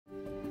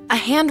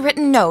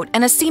handwritten note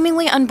and a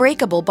seemingly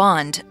unbreakable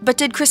bond, but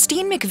did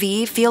Christine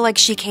McVie feel like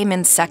she came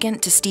in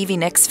second to Stevie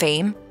Nicks'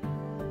 fame?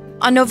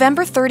 On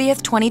November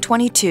 30th,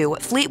 2022,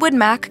 Fleetwood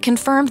Mac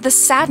confirmed the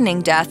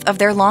saddening death of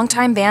their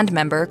longtime band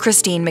member,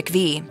 Christine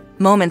McVie.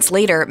 Moments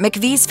later,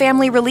 McVie's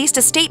family released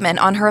a statement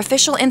on her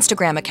official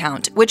Instagram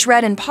account, which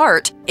read in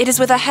part, "It is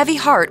with a heavy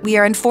heart we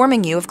are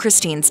informing you of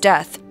Christine's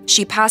death.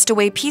 She passed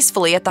away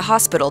peacefully at the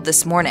hospital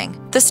this morning."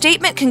 The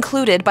statement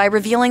concluded by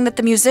revealing that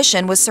the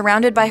musician was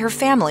surrounded by her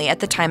family at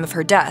the time of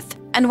her death.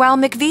 And while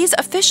McVie's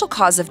official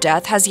cause of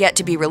death has yet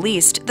to be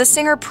released, the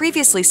singer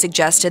previously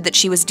suggested that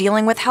she was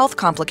dealing with health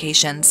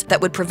complications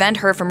that would prevent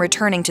her from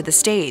returning to the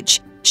stage.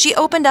 She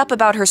opened up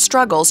about her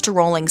struggles to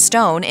Rolling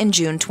Stone in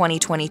June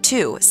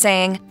 2022,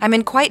 saying, "I'm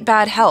in quite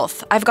bad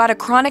health. I've got a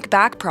chronic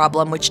back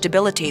problem which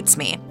debilitates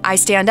me. I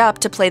stand up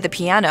to play the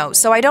piano,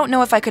 so I don't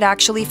know if I could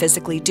actually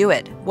physically do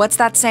it. What's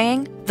that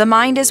saying? The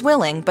mind is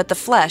willing, but the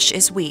flesh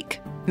is weak."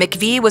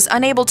 McVie was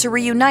unable to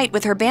reunite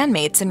with her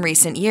bandmates in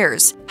recent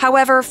years.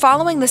 However,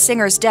 following the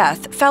singer's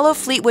death, fellow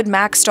Fleetwood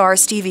Mac star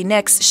Stevie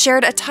Nicks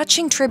shared a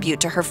touching tribute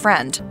to her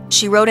friend.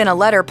 She wrote in a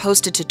letter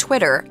posted to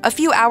Twitter, "A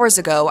few hours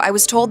ago, I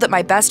was told that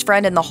my best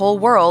friend in the whole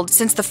world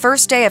since the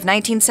first day of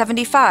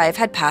 1975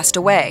 had passed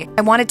away.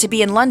 I wanted to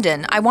be in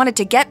London, I wanted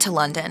to get to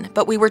London,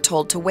 but we were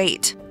told to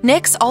wait."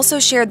 Nicks also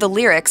shared the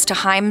lyrics to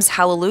Haim's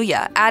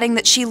Hallelujah, adding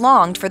that she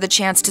longed for the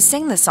chance to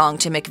sing the song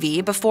to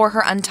McVie before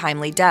her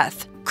untimely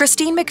death.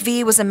 Christine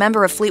McVie was a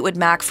member of Fleetwood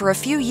Mac for a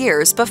few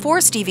years before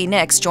Stevie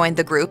Nicks joined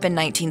the group in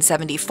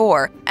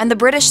 1974, and the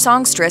British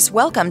songstress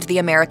welcomed the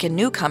American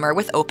newcomer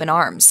with open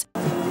arms.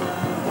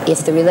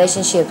 If the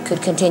relationship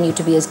could continue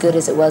to be as good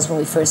as it was when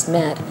we first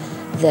met,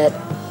 that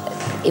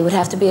it would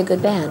have to be a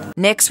good band.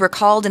 Nicks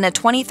recalled in a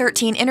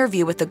 2013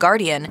 interview with The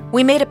Guardian,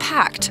 "We made a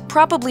pact,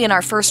 probably in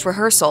our first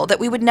rehearsal, that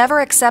we would never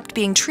accept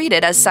being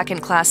treated as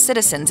second-class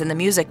citizens in the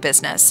music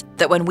business.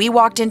 That when we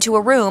walked into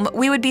a room,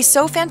 we would be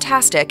so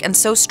fantastic and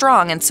so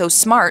strong and so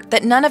smart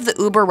that none of the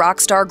uber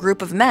rock star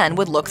group of men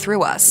would look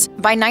through us."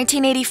 By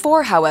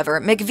 1984, however,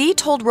 McVie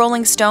told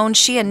Rolling Stone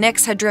she and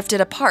Nicks had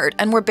drifted apart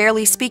and were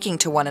barely speaking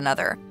to one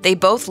another. They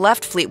both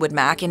left Fleetwood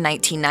Mac in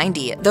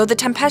 1990, though the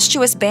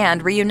tempestuous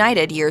band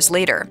reunited years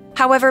later.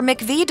 However,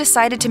 McVie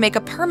decided to make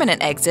a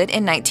permanent exit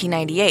in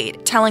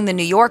 1998, telling The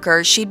New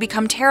Yorker she'd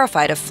become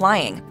terrified of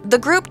flying. The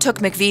group took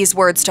McVie's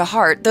words to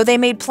heart, though they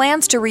made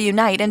plans to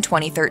reunite in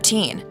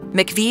 2013.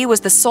 McVie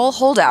was the sole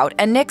holdout,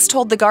 and Nicks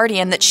told The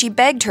Guardian that she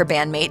begged her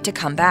bandmate to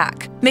come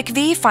back.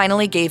 McVie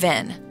finally gave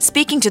in.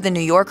 Speaking to The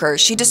New Yorker,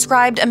 she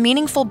described a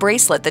meaningful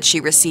bracelet that she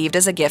received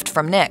as a gift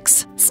from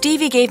Nicks.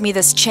 "Stevie gave me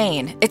this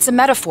chain. It's a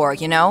metaphor,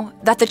 you know,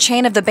 that the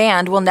chain of the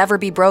band will never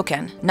be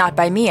broken. Not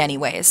by me,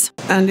 anyways."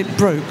 And it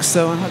broke,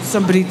 so I had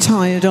somebody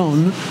tie it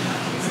on.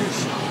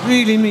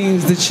 Really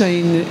means the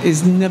chain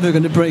is never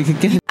going to break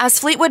again. As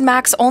Fleetwood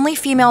Mac's only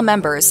female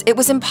members, it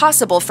was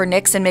impossible for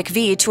Nicks and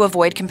McVie to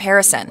avoid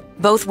comparison.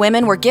 Both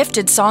women were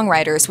gifted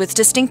songwriters with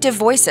distinctive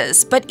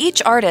voices, but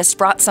each artist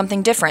brought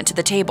something different to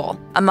the table.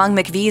 Among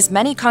McVie's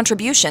many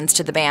contributions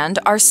to the band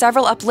are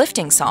several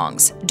uplifting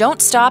songs.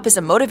 "Don't Stop" is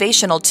a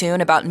motivational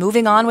tune about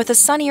moving on with a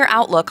sunnier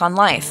outlook on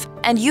life,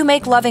 and "You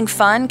Make Loving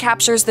Fun"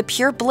 captures the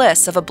pure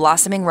bliss of a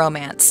blossoming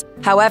romance.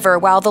 However,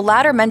 while the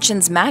latter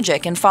mentions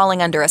magic and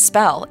falling under a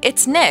spell,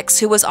 it's Nicks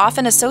who was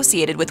often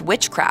associated with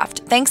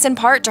witchcraft, thanks in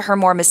part to her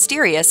more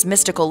mysterious,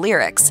 mystical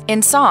lyrics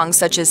in songs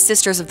such as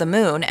Sisters of the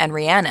Moon and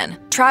Rhiannon.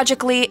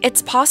 Tragically,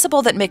 it's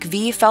possible that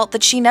McVie felt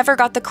that she never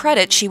got the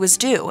credit she was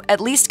due,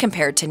 at least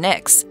compared to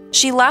Nicks.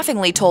 She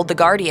laughingly told The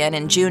Guardian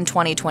in June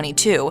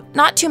 2022,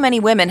 "Not too many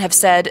women have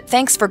said,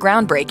 'Thanks for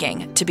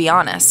groundbreaking,' to be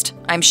honest.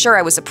 I'm sure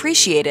I was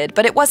appreciated,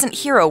 but it wasn't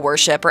hero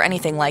worship or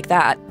anything like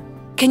that.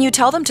 Can you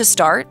tell them to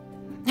start?"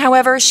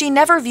 However, she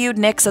never viewed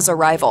Nicks as a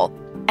rival,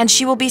 and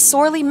she will be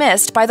sorely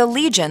missed by the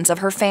legions of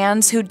her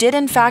fans who did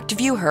in fact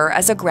view her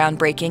as a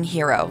groundbreaking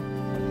hero.